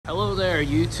Hello there,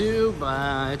 YouTube.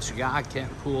 It's your Guy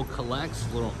Kentpool Collects.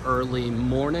 A little early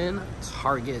morning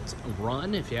Target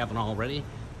run, if you haven't already.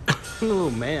 Oh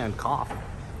man, cough.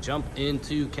 Jump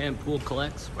into Kentpool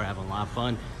Collects. We're having a lot of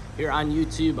fun here on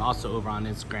YouTube, also over on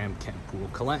Instagram,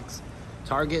 Kentpool Collects.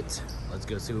 Target, let's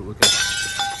go see what we can find.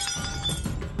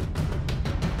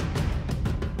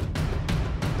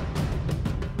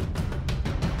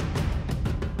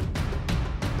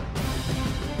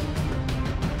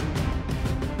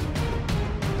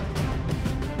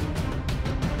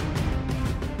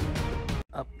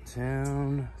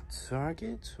 Uptown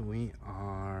Target, we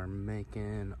are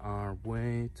making our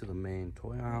way to the main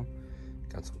toy aisle.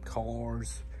 Got some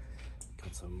cars,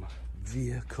 got some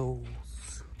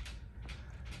vehicles.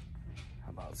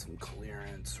 How about some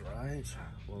clearance, right?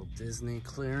 A little Disney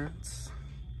clearance.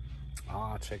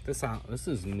 Ah, check this out. This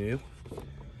is new.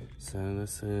 So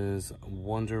this is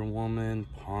Wonder Woman,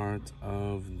 part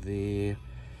of the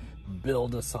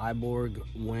Build a Cyborg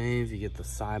wave. You get the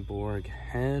cyborg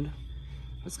head.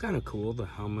 That's kind of cool, the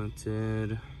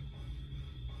helmeted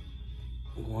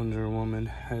Wonder Woman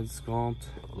head sculpt.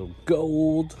 A little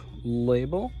gold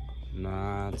label.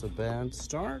 Not a bad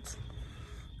start.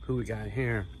 Who we got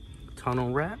here?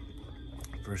 Tunnel Rat.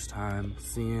 First time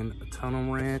seeing a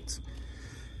Tunnel Rat.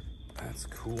 That's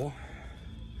cool.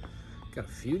 Got a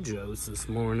few Joes this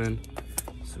morning.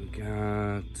 So we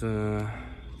got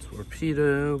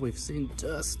Torpedo. We've seen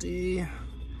Dusty.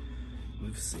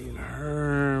 We've seen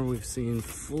her, we've seen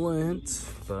Flint,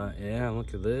 but yeah,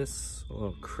 look at this. A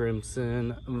little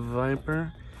Crimson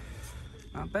Viper.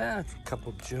 Not bad. A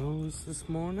couple Joes this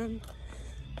morning.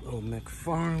 A little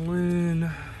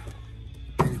Mcfarlane.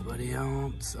 Anybody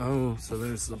else? Oh, so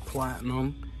there's the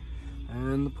Platinum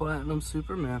and the Platinum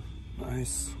Superman.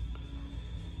 Nice.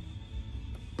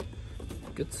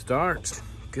 Good start.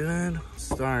 Good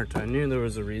start. I knew there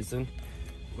was a reason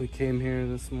we came here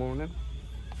this morning.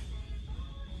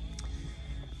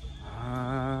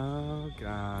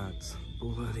 Got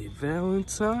Bloody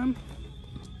Valentine,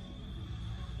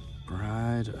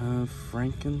 Bride of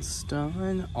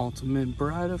Frankenstein, Ultimate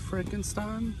Bride of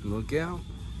Frankenstein, look out.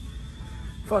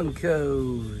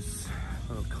 Funkos,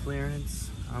 little clearance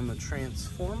on the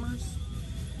Transformers,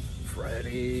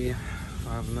 Freddy,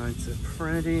 Five Nights at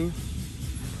Freddy,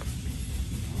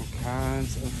 all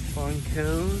kinds of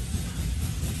Funkos.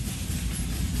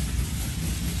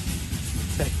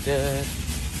 Check that.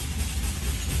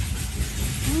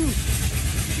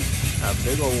 A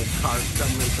big old cart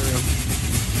coming through.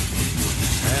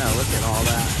 Yeah, look at all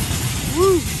that.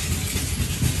 Woo!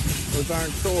 Those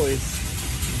aren't toys.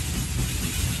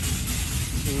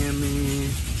 Tammy,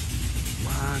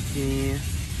 Rocky.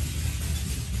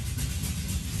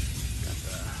 Got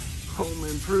the home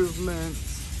improvements.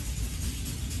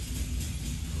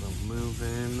 Little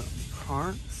moving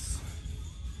parts.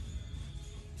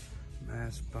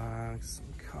 Matchbox,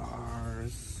 some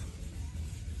cars.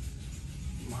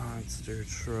 Monster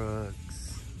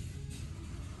trucks.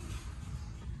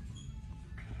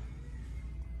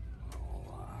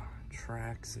 Little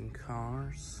tracks and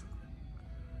cars.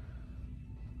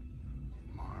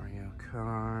 Mario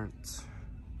Kart.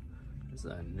 There's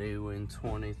a new in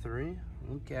 23.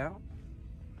 Look out.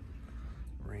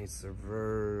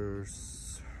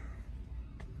 Racerverse.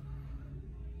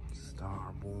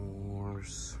 Star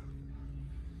Wars.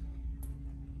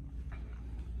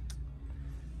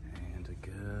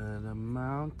 Good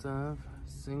amount of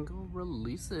single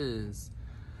releases.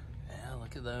 Yeah,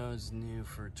 look at those, new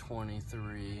for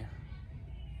 23.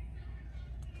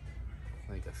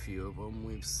 I think a few of them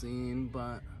we've seen,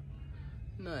 but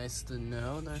nice to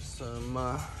know there's some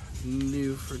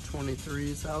new for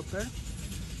 23s out there.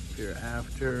 If you're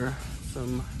after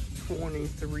some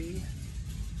 23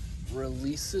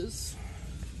 releases.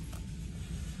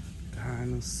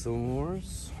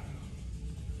 Dinosaurs.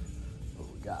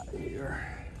 Got here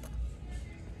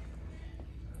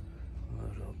a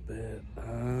little bit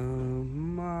of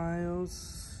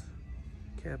Miles,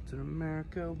 Captain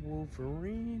America,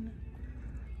 Wolverine,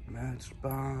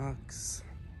 Matchbox,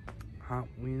 Hot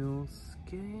Wheels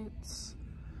skates.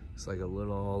 It's like a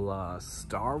little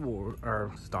Star Wars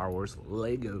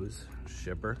Legos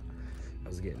shipper. I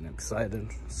was getting excited.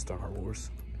 Star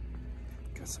Wars.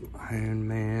 Got some Iron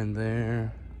Man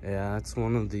there. Yeah, that's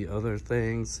one of the other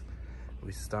things.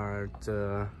 We start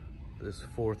this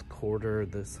fourth quarter,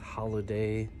 this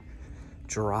holiday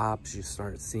drops, you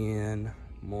start seeing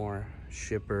more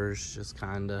shippers just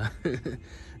kind of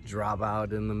drop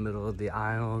out in the middle of the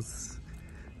aisles.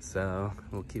 So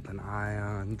we'll keep an eye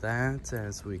on that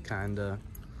as we kind of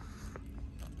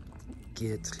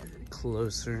get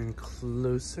closer and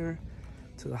closer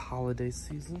to the holiday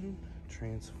season.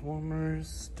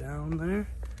 Transformers down there.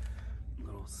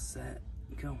 Little set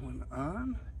going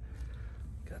on.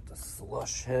 Got the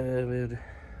slush headed,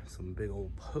 some big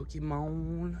old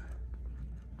Pokemon.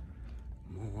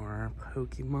 More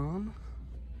Pokemon.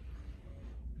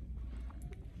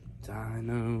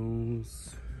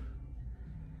 Dinos.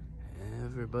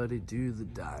 Everybody do the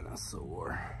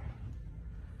dinosaur.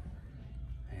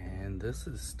 And this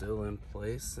is still in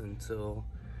place until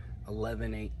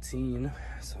 11/18,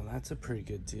 so that's a pretty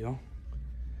good deal.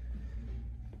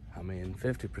 I mean,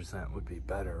 50% would be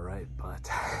better, right? But,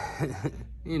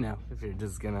 you know, if you're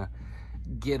just gonna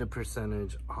get a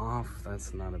percentage off,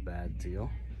 that's not a bad deal.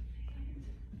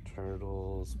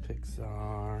 Turtles,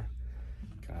 Pixar,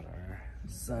 got our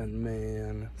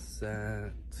Sunman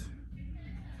set,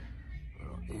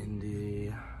 little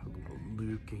Indy, little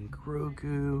Luke and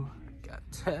Grogu, got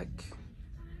Tech,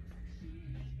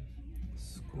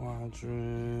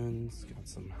 Squadrons, got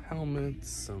some helmets,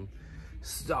 some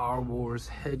Star Wars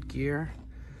headgear.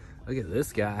 Look at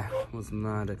this guy. Was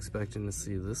not expecting to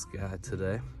see this guy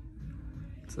today.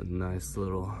 It's a nice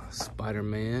little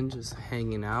Spider-Man just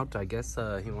hanging out. I guess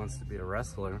he wants to be a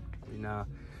wrestler. We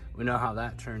know how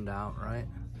that turned out, right?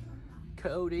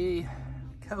 Cody,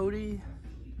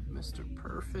 Mr.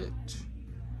 Perfect.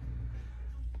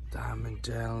 Diamond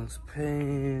Dallas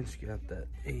Page, got that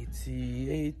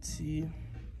AT-AT.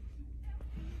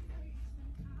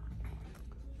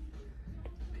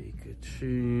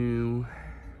 Pikachu.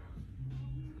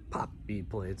 Poppy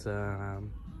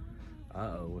playtime.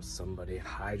 Uh-oh, was somebody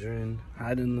hiding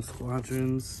the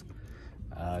squadrons?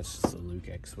 It's just a Luke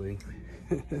X-Wing.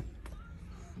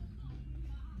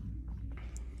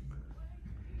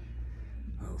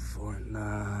 Oh,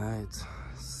 Fortnite.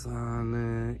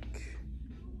 Sonic.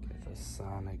 Get the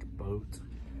Sonic boat.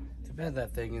 Too bad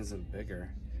that thing isn't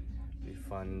bigger. Be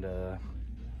fun to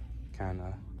kind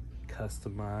of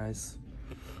customize.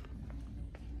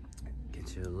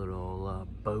 Get you a little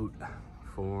boat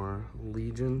for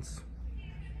Legions.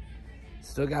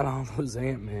 Still got all those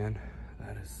Ant-Man.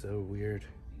 That is so weird.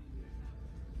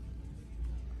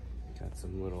 Got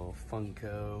some little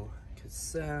Funko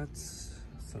cassettes,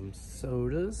 some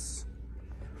sodas.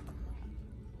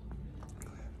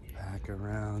 Back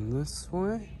around this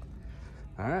way.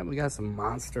 All right, we got some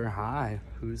Monster High.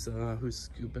 Who's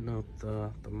scooping up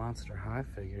the Monster High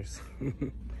figures?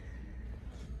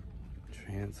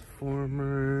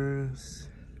 Transformers.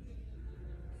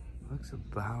 Looks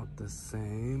about the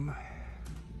same.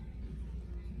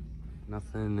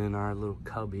 Nothing in our little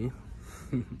cubby.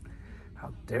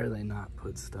 How dare they not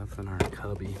put stuff in our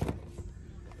cubby?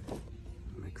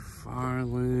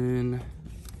 Mcfarlane.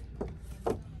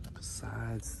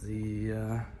 Besides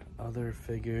the other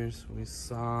figures we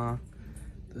saw,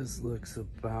 this looks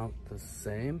about the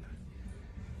same.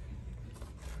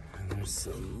 And there's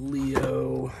some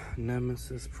Leo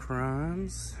Nemesis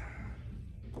Primes.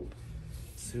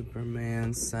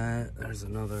 Superman set. There's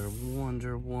another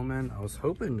Wonder Woman. I was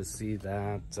hoping to see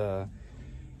that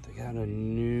they got a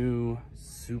new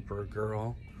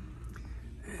Supergirl,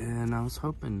 and I was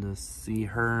hoping to see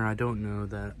her. I don't know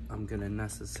that I'm gonna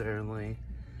necessarily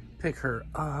pick her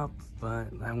up,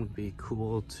 but that would be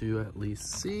cool to at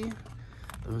least see.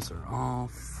 Those are all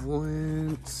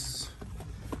Flints.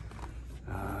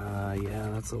 Yeah,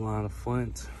 that's a lot of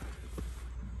Flint.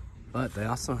 But they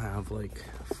also have like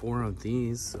 4 of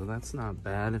these, so that's not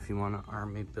bad if you want to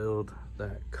army build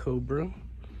that Cobra.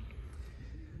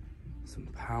 Some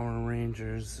Power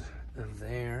Rangers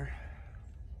there.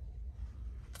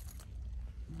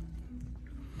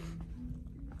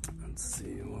 Let's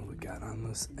see what we got on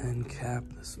this end cap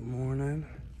this morning.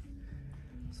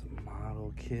 Some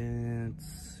model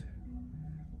kits.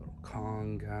 Little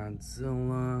Kong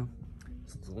Godzilla.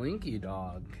 Slinky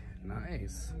Dog.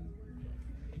 Nice.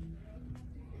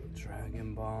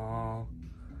 Dragon Ball,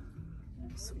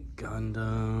 some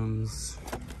Gundams.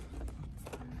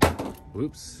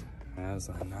 Whoops, as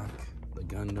I knock the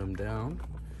Gundam down.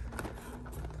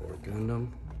 Poor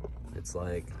Gundam. It's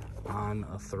like on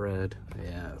a thread.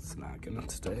 Yeah, it's not gonna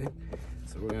stay.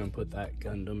 So we're gonna put that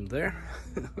Gundam there.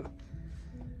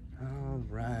 All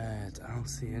right, I don't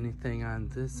see anything on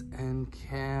this end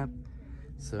cap.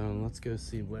 So let's go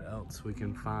see what else we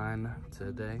can find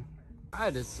today.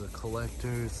 Alright, it's the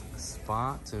collector's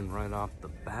spot, and right off the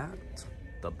bat,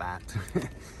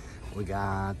 we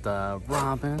got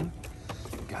Robin,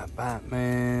 we got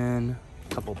Batman,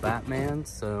 a couple Batmans,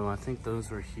 so I think those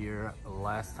were here the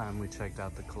last time we checked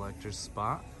out the collector's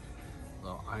spot.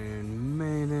 Little Iron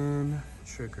Maiden,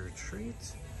 Trick or Treat.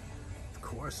 Of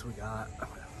course, we got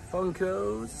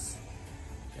Funkos,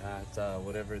 got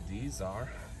whatever these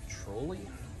are, Trolley.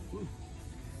 Ooh.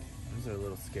 These are a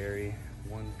little scary.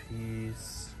 One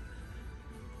Piece.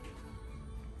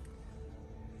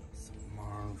 Some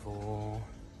Marvel.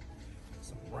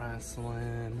 Some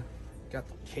wrestling. Got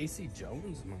the Casey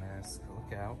Jones mask.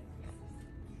 Look out.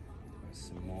 There's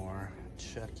some more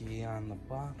Chucky on the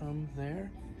bottom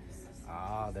there.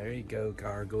 Ah, there you go,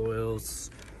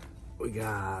 Gargoyles. We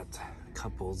got a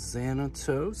couple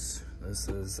Xanatos. This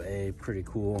is a pretty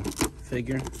cool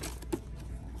figure.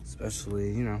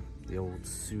 Especially, you know, the old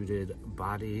suited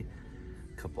body.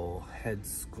 Couple head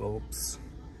sculpts.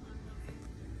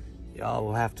 Y'all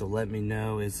will have to let me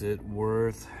know, is it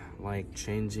worth like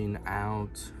changing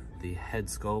out the head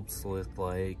sculpts with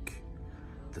like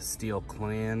the Steel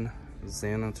Clan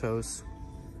Xanatos?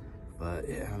 But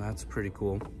yeah, that's pretty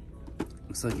cool.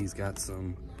 Looks like he's got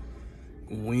some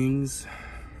wings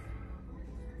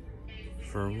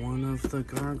for one of the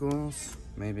gargoyles.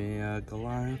 Maybe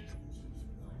Goliath.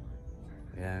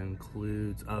 Yeah,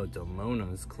 includes, oh,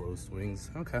 Damona's closed wings.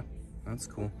 Okay, that's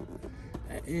cool.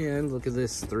 And look at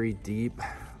this, 3 deep.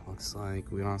 Looks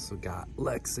like we also got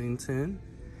Lexington.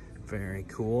 Very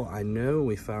cool. I know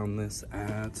we found this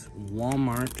at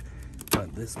Walmart,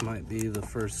 but this might be the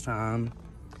first time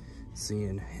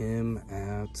seeing him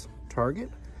at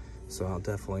Target. So I'll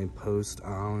definitely post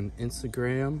on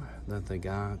Instagram that they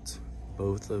got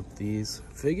both of these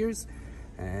figures,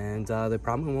 and they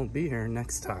probably won't be here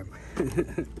next time.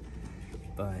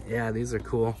 But yeah, these are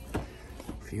cool.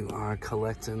 If you are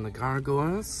collecting the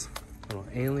gargoyles, little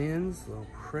aliens, little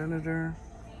predator,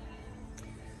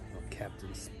 little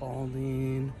Captain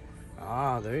Spaulding.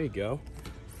 Ah, there you go.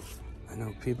 I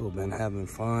know people have been having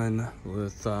fun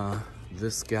with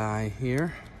this guy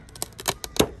here.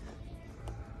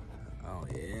 Oh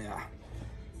yeah,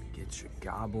 get your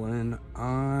goblin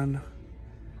on.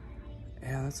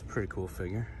 Yeah, that's a pretty cool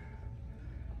figure.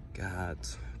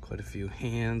 Got quite a few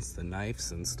hands. The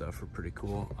knives and stuff are pretty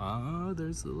cool. Oh,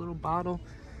 there's a little bottle.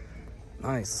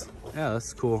 Nice. Yeah,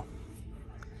 that's cool.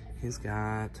 He's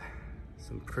got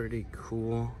some pretty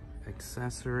cool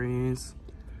accessories.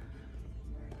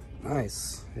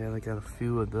 Nice. Yeah, they got a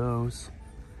few of those.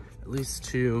 At least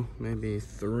 2, maybe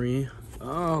 3.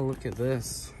 Oh, look at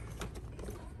this.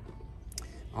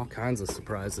 All kinds of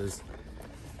surprises.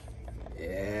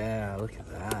 Yeah, look at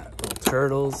that. Little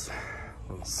turtles,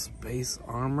 little space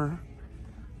armor.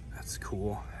 That's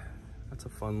cool. That's a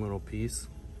fun little piece.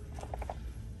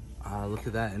 Look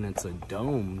at that, and it's a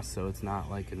dome, so it's not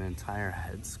like an entire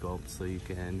head sculpt, so you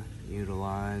can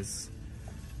utilize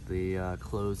the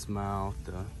closed mouth.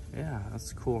 Yeah,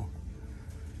 that's cool.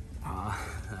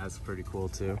 That's pretty cool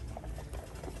too.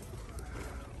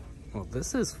 Well,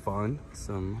 this is fun.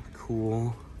 Some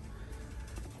cool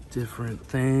different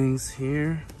things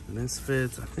here.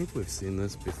 Misfits, I think we've seen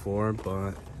this before,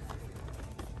 but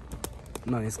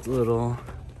nice little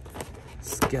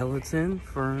skeleton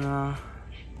for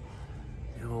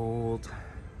the old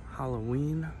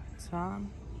Halloween time.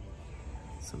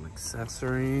 Some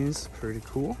accessories, pretty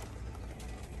cool.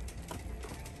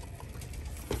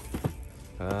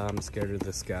 I'm scared of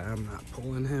this guy. I'm not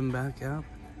pulling him back up.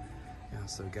 We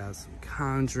also got some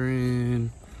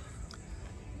Conjuring,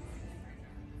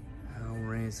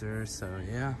 Hellraiser. So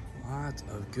yeah, lots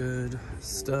of good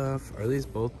stuff. Are these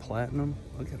both platinum?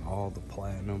 Look at all the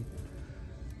platinum.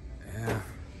 Yeah.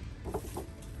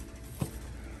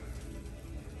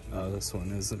 Oh, this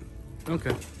one isn't.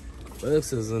 Okay. But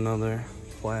this is another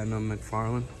platinum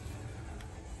Mcfarlane.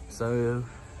 So,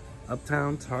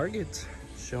 Uptown Target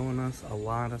showing us a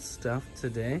lot of stuff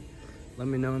today. Let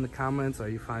me know in the comments, are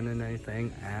you finding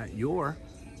anything at your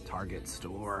Target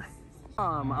store?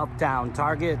 Uptown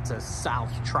Target to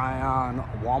South Tryon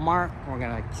Walmart. We're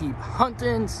gonna keep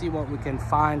hunting, see what we can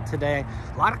find today.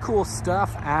 A lot of cool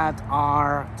stuff at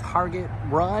our Target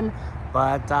run,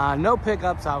 but no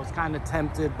pickups. I was kind of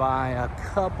tempted by a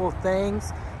couple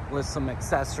things with some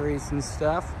accessories and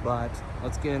stuff, but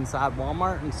let's get inside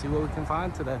Walmart and see what we can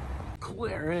find today.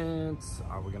 Clearance.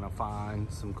 Are we gonna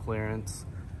find some clearance?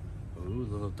 Ooh,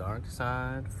 little dark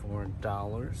side,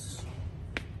 $4.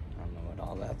 I don't know what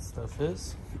all that stuff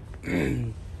is.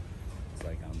 It's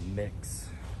like a mix.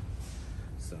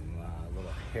 Some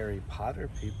little Harry Potter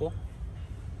people.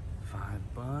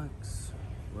 $5.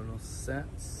 Little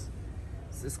sets.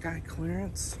 Is this guy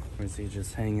clearance? Or is he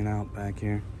just hanging out back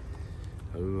here?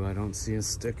 Oh, I don't see a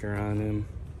sticker on him.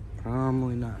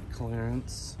 Probably not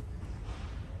clearance.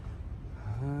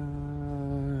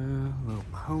 Little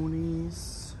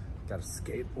ponies. Got a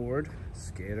skateboard.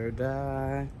 Skate or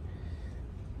die.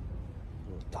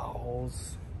 Little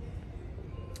dolls.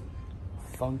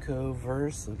 Funko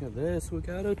verse. Look at this. We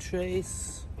got a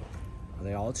chase. Are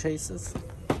they all chases?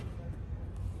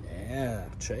 Yeah,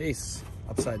 chase.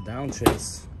 Upside down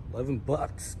chase. 11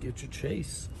 bucks. Get your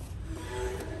chase.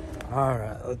 All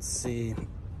right, let's see.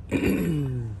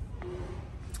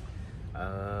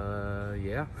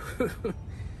 Yeah.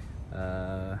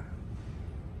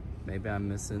 Maybe I'm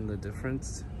missing the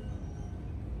difference.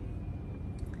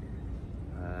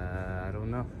 I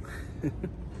don't know.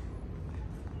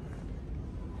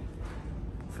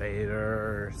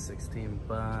 Vader, 16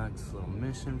 bucks. Little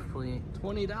mission fleet,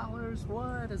 $20.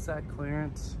 What is that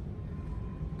clearance?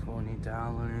 $20.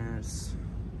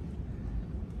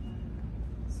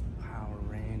 Some Power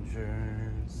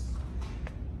Rangers,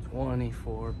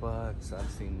 24 bucks. I've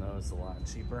seen those a lot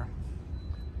cheaper.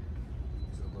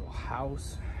 There's a little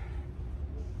house.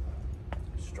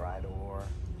 Stridor,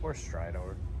 or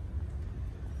Stridor.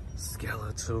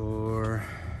 Skeletor,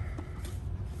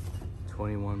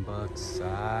 21 bucks.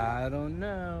 I don't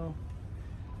know.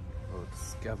 Little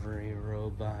Discovery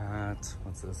robot.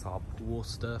 What's this? All pool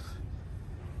stuff.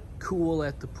 Cool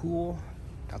at the pool.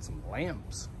 Got some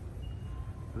lamps.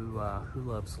 Who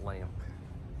loves lamp?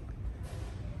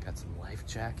 Got some life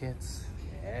jackets.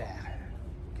 Yeah,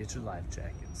 get your life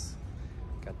jackets.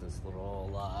 Got this little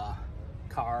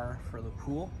car for the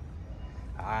pool.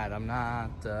 All right, I'm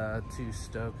not too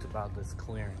stoked about this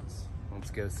clearance.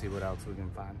 Let's go see what else we can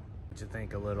find. What you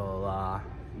think? A little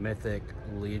Mythic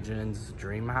Legeions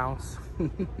dream house.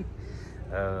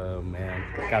 Oh man,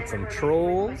 got some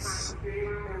trolls.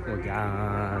 We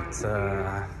got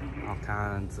all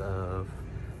kinds of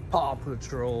Paw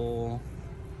Patrol.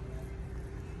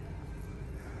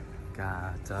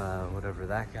 Got whatever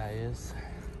that guy is.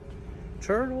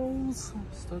 Turtles.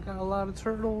 Still got a lot of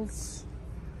turtles.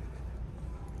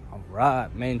 All right,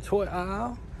 main toy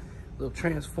aisle. Little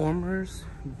Transformers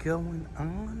going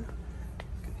on.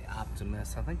 Look at the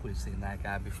Optimus. I think we've seen that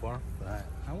guy before, but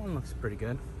that one looks pretty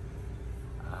good.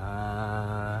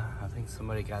 I think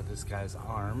somebody got this guy's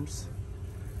arms.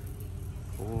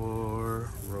 Or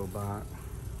robot.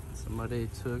 Somebody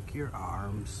took your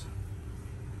arms.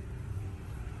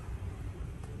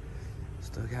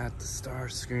 Still got the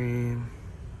Starscream.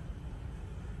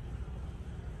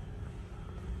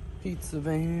 Pizza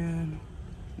Van.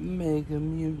 Mega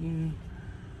Mutant.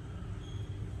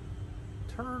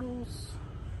 Turtles.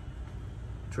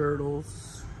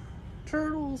 Turtles.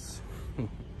 Turtles.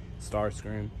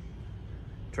 Starscream.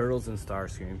 Turtles and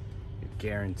Starscream. You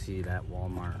guarantee that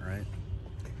Walmart, right?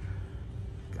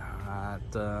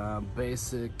 Got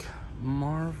basic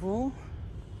Marvel.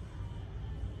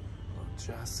 Little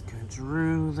Jessica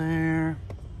Drew there.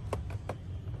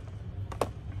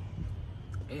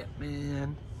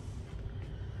 Ant-Man.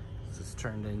 This has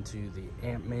turned into the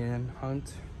Ant-Man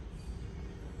hunt.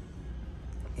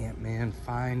 Ant-Man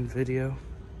find video.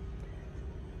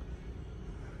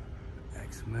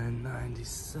 X-Men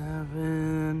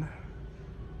 97.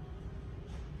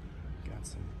 Got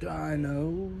some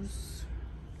dinos.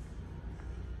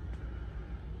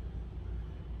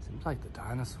 Seems like the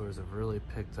dinosaurs have really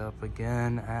picked up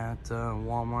again at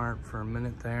Walmart for a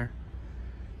minute there.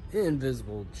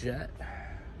 Invisible Jet.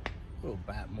 Little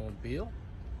Batmobile.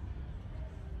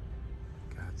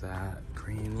 Got that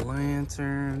Green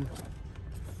Lantern.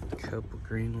 A couple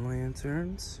Green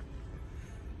Lanterns.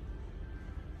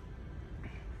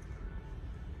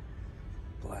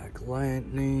 Black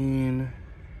Lightning.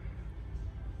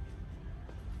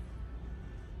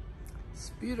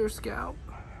 Speeder Scout.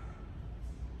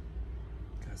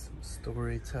 Got some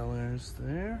storytellers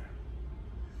there.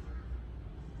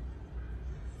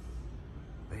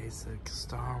 Basic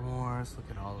Star Wars. Look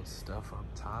at all the stuff up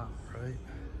top, right?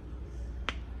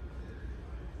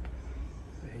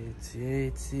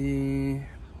 AT-AT.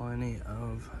 Plenty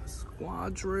of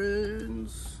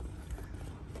squadrons.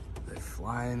 They're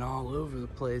flying all over the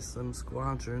place, them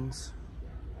squadrons.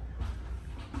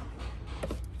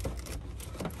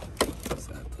 Is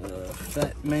that the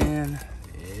Fat Man?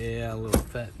 Yeah, a little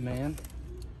Fat Man.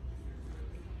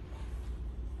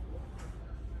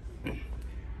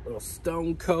 Little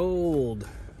Stone Cold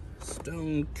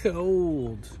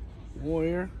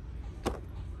Warrior.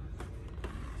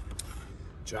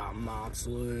 John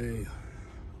Moxley.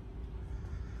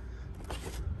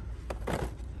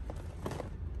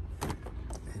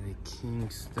 Eddie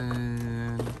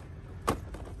Kingston.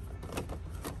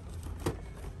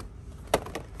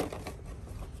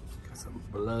 Got some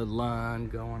bloodline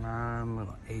going on.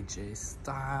 Little AJ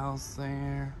Styles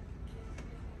there.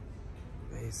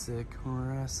 Basic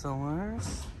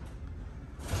wrestlers.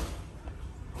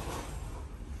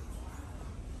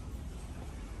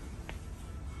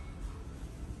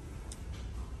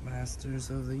 Masters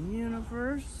of the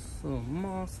Universe. Little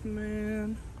Moss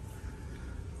Man.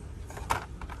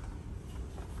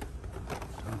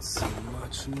 Not so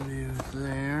much new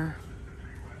there.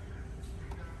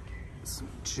 Some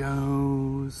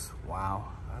Joes. Wow,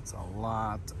 that's a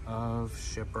lot of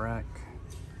shipwreck.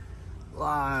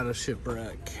 Lot of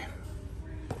shipwreck.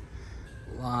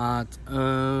 Lot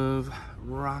of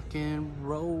rock and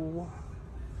roll.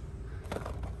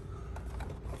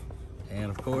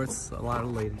 And of course, a lot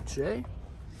of Lady J.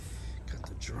 Got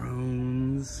the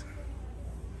drones.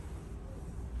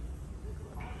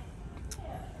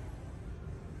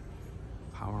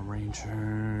 Power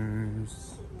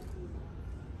Rangers.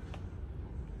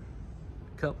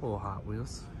 Couple of Hot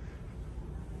Wheels.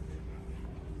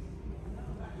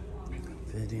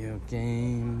 Video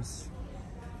games.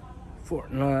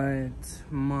 Fortnite,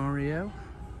 Mario.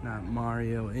 Not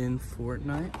Mario in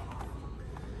Fortnite.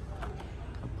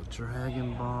 Couple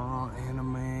Dragon Ball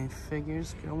anime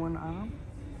figures going on.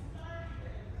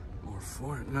 More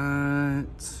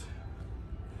Fortnite.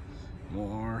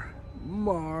 More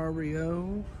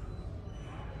Mario.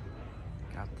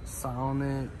 Got the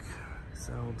Sonic,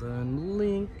 Zelda and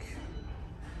Link.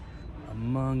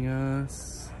 Among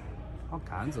Us. All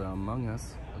kinds of Among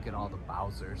Us. Look at all the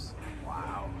Bowsers.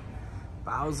 Wow.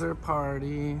 Bowser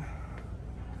Party.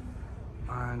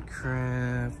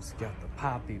 Minecraft. Got the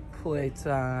Poppy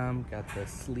Playtime. Got the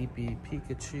Sleepy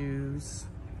Pikachus.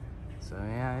 So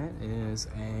yeah, it is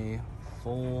a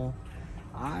full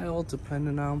aisle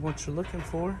depending on what you're looking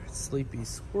for. Sleepy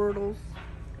Squirtles.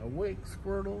 Awake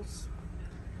Squirtles.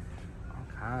 All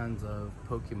kinds of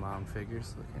Pokemon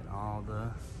figures. Look at all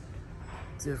the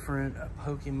different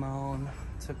Pokemon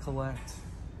to collect.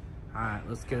 All right,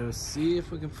 let's go see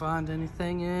if we can find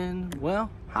anything in, well,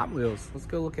 Hot Wheels. Let's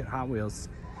go look at Hot Wheels.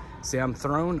 See, I'm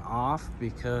thrown off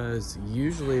because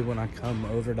usually when I come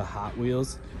over to Hot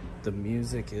Wheels, the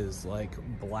music is like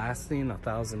blasting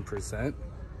 1000%.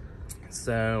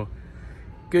 So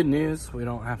good news, we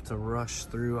don't have to rush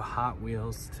through Hot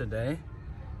Wheels today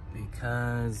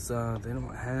because they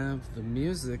don't have the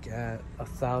music at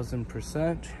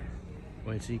 1000%.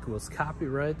 Which equals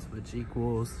copyrights, which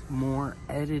equals more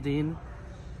editing.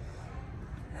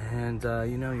 And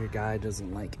you know your guy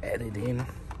doesn't like editing.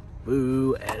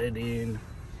 Boo, editing.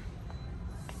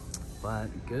 But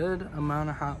good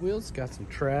amount of Hot Wheels. Got some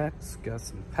tracks, got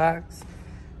some packs.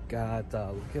 Got,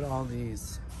 look at all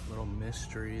these little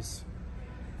mysteries.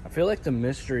 I feel like the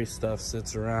mystery stuff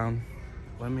sits around.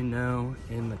 Let me know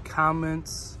in the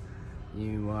comments,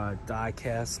 you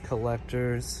die-cast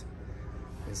collectors.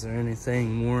 Is there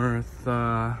anything worth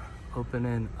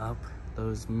opening up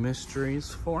those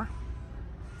mysteries for?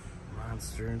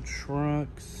 Monster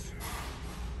trucks.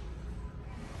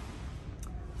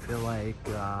 I feel like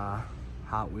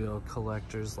Hot Wheel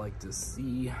collectors like to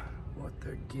see what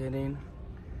they're getting.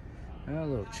 A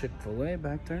little Chick-fil-A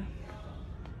back there.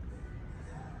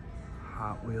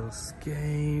 Hot Wheel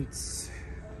skates.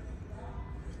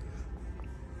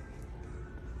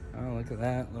 Oh, look at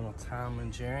that little Tom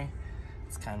and Jerry.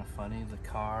 It's kind of funny, the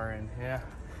car in here.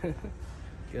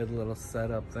 Good little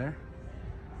setup there.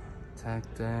 Tech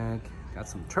deck. Got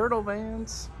some turtle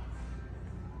vans.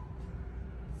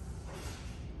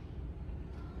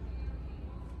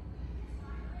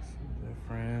 Some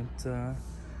different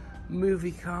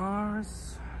movie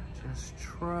cars. Just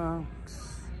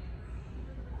trucks.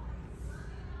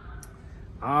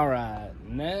 All right,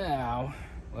 now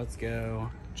let's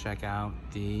go check out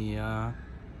the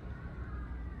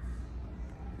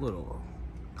little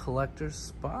collector's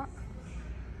spot.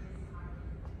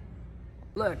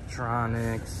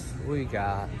 Electronics. We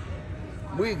got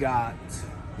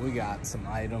some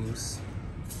items.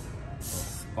 Little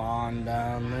Spawn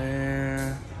down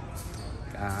there.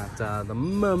 Got the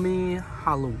Mummy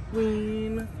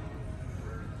Halloween.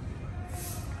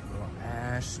 Little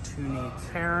Ash Toony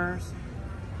Terrors.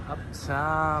 Up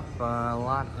top, a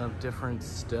lot of different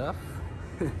stuff.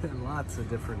 Lots of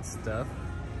different stuff.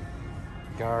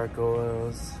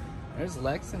 Gargoyles. There's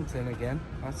Lexington again.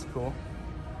 That's cool.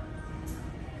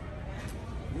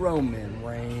 Roman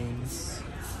Reigns.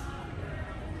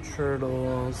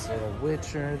 Turtles. Little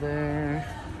Witcher there.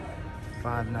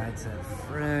 Five Nights at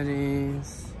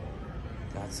Freddy's.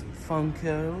 Got some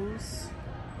Funkos.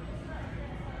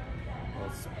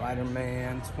 Little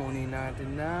Spider-Man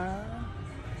 2099.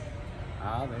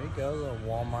 Ah, there you go. Little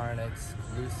Walmart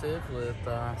exclusive with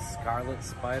Scarlet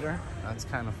Spider. That's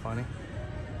kind of funny.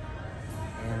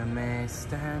 Anime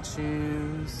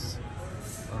statues.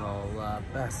 Little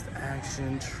Best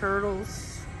Action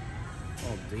Turtles.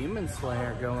 Little Demon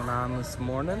Slayer going on this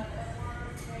morning.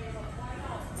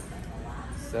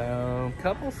 So,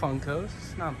 couple Funkos.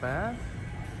 Not bad.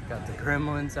 Got the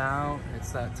Gremlins out.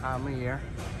 It's that time of year.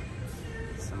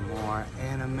 Some more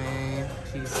anime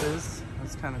pieces.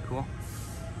 That's kind of cool.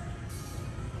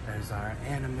 There's our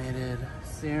animated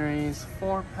series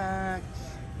 4-pack.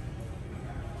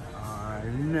 Our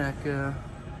NECA,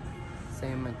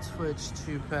 same at Twitch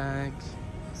 2-pack.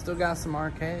 Still got some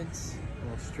arcades. A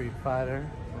little Street Fighter,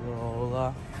 a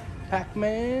little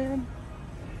Pac-Man.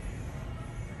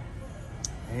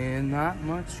 And not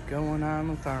much going on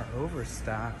with our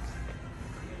overstock.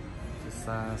 Just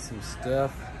some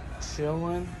stuff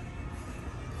chilling.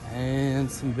 And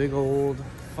some big old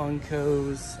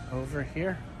Funkos over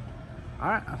here.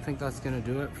 Alright, I think that's gonna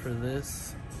do it for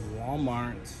this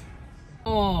Walmart.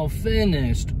 All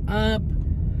finished up.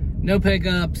 No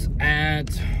pickups at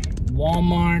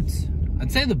Walmart.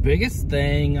 I'd say the biggest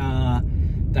thing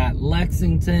that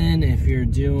Lexington, if you're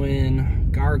doing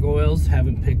gargoyles,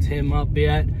 haven't picked him up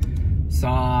yet.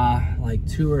 Saw like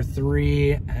 2 or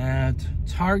 3 at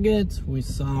Target. We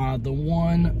saw the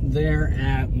one there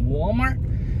at Walmart.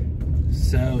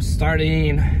 So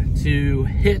starting to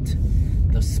hit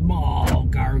the small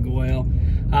gargoyle.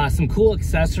 Some cool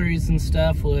accessories and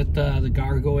stuff with the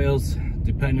gargoyles,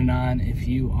 depending on if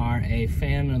you are a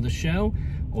fan of the show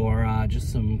or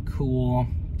just some cool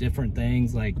different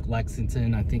things. Like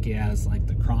Lexington, I think he has like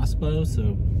the crossbow,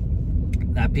 so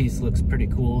that piece looks pretty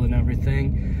cool and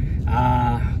everything.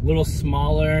 A little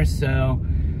smaller, so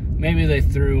maybe they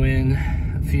threw in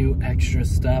a few extra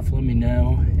stuff. Let me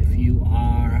know if you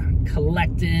are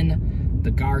collecting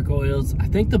the gargoyles. I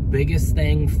think the biggest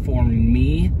thing for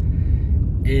me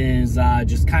is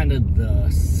just kind of the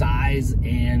size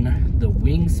and the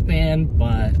wingspan,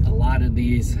 but a lot of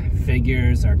these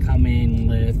figures are coming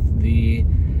with the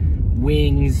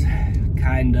wings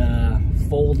kind of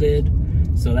folded,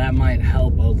 so that might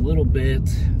help a little bit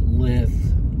with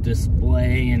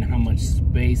display and how much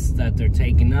space that they're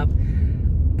taking up.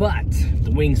 But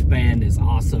the wingspan is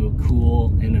also cool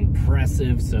and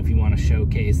impressive, so if you want to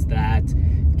showcase that,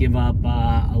 give up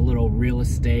a little real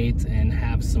estate and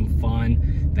have some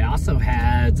fun. They also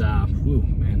had,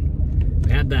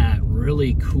 they had that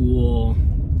really cool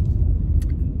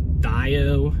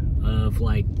dio of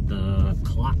like the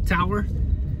clock tower.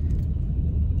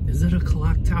 Is it a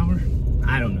clock tower?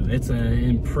 I don't know. It's an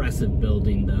impressive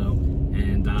building though,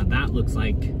 and that looks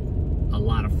like a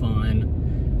lot of fun.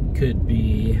 Could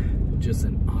be just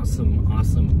an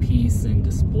awesome piece and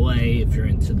display if you're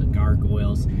into the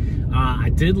gargoyles. I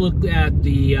did look at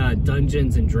the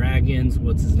Dungeons and Dragons,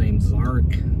 what's his name,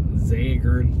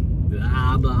 Zager,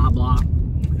 blah blah blah.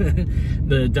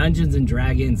 The Dungeons and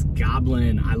Dragons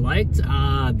goblin. I liked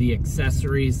the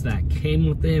accessories that came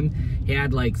with him. He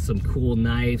had like some cool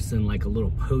knives and like a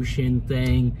little potion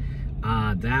thing.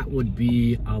 That would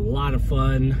be a lot of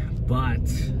fun, but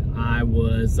I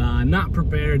was not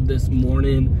prepared this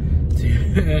morning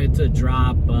to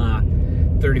drop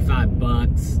 35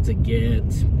 bucks to get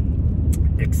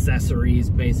accessories,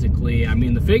 basically. I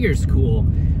mean, the figure's cool.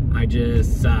 I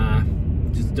just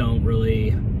don't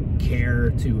really care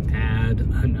to add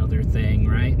another thing,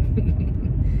 right?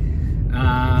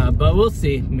 But we'll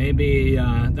see. Maybe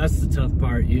that's the tough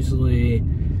part. Usually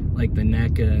like the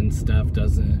NECA and stuff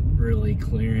doesn't really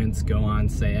clearance, go on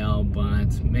sale,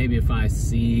 but maybe if I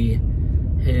see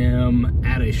him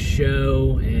at a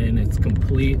show and it's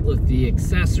complete with the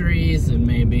accessories and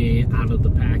maybe out of the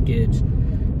package,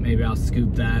 maybe I'll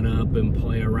scoop that up and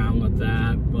play around with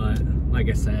that. But like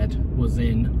I said, was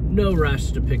in no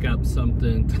rush to pick up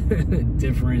something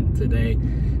different today.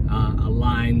 A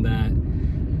line that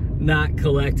not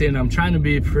collecting. I'm trying to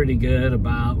be pretty good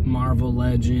about Marvel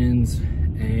Legends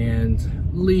and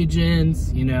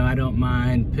Legions. You know, I don't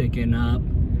mind picking up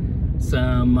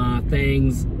some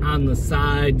things on the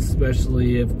side,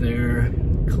 especially if they're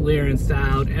clearance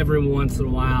out. Every once in a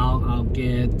while I'll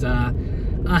get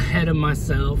ahead of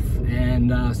myself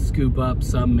and scoop up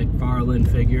some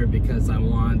Mcfarlane figure because I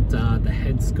want the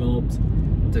head sculpt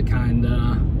to kind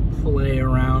of play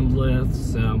around with.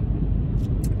 So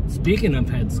speaking of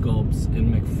head sculpts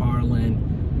in Mcfarlane,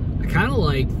 I kind of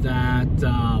like that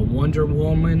Wonder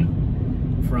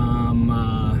Woman from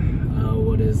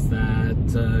what is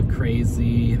that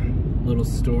crazy little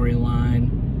storyline.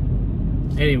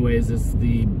 Anyways, it's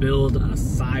the Build a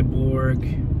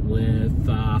Cyborg with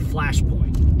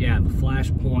Flashpoint. Yeah, the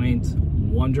Flashpoint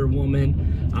Wonder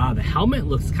Woman. The helmet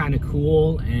looks kind of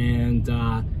cool, and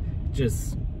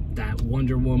just that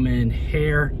Wonder Woman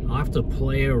hair. I'll have to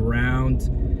play around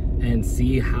and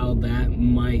see how that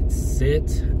might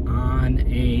sit on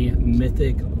a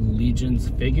Mythic Legions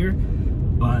figure.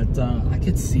 But I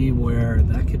could see where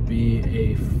that could be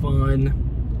a fun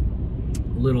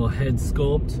little head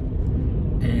sculpt.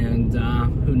 And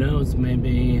who knows,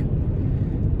 maybe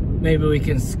we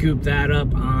can scoop that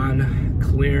up on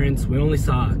clearance. We only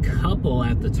saw a couple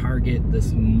at the Target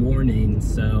this morning,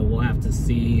 so we'll have to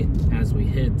see as we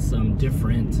hit some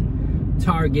different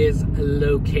Target's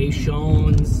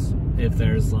locations. If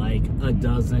there's like a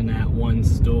dozen at one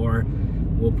store,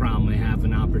 we'll probably have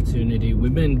an opportunity.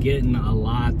 We've been getting a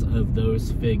lot of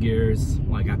those figures.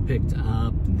 Like I picked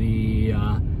up the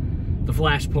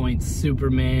Flashpoint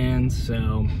Superman,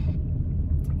 so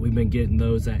we've been getting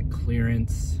those at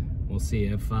clearance. We'll see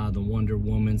if the Wonder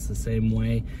Woman's the same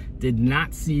way. Did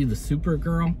not see the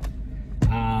Supergirl.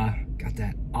 Got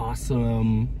that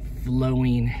awesome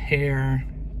flowing hair,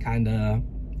 kind of,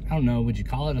 I don't know, would you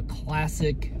call it a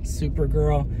classic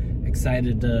Supergirl?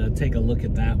 Excited to take a look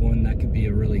at that one. That could be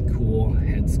a really cool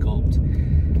head sculpt.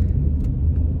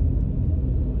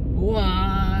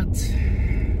 What?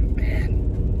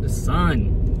 Man, the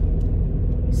sun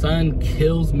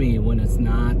kills me when it's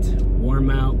not warm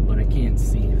out, but I can't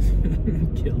see.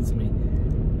 It kills me.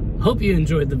 Hope you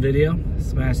enjoyed the video.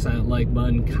 Smash that like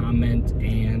button, comment,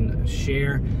 and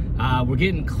share. We're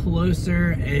getting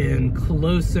closer and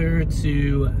closer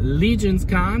to Legeions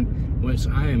Con, which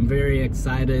I am very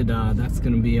excited. That's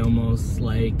going to be almost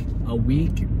like a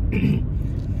week.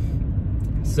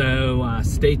 So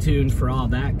stay tuned for all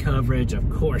that coverage. Of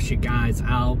course, you guys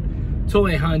out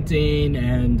toy hunting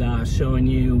and showing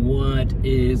you what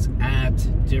is at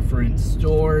different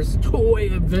stores, toy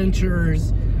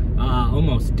adventures,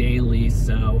 almost daily.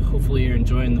 So hopefully you're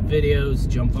enjoying the videos.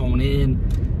 Jump on in,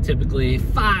 typically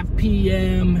 5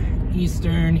 p.m.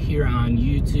 Eastern here on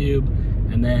YouTube,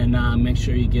 and then make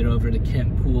sure you get over to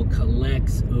Kentpool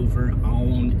Collects over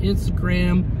on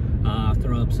Instagram.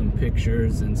 Throw up some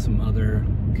pictures and some other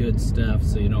good stuff,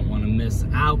 so you don't want to miss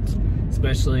out,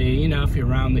 especially, you know, if you're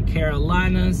around the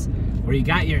Carolinas where you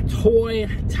got your toy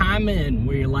time in,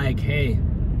 where you're like, hey,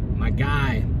 my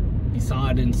guy, he saw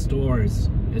it in stores,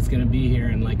 it's gonna be here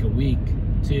in like a week,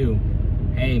 2.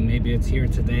 Hey, maybe it's here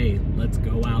today. Let's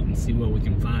go out and see what we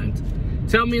can find.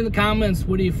 Tell me in the comments,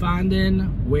 what are you finding?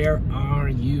 Where are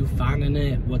you finding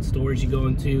it? What stores you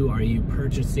going to? Are you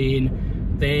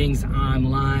purchasing things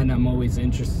online? I'm always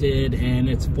interested, and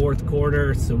it's 4th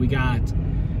quarter, so we got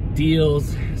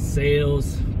deals,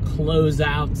 sales,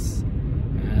 closeouts,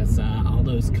 as all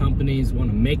those companies want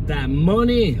to make that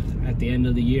money at the end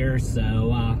of the year.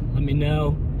 So let me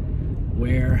know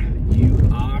where you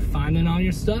are finding all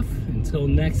your stuff. Until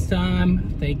next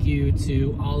time, thank you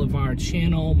to all of our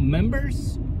channel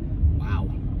members. Wow.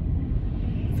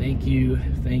 Thank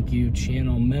you,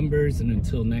 channel members. And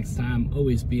until next time,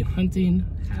 always be hunting,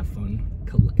 have fun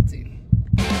collecting.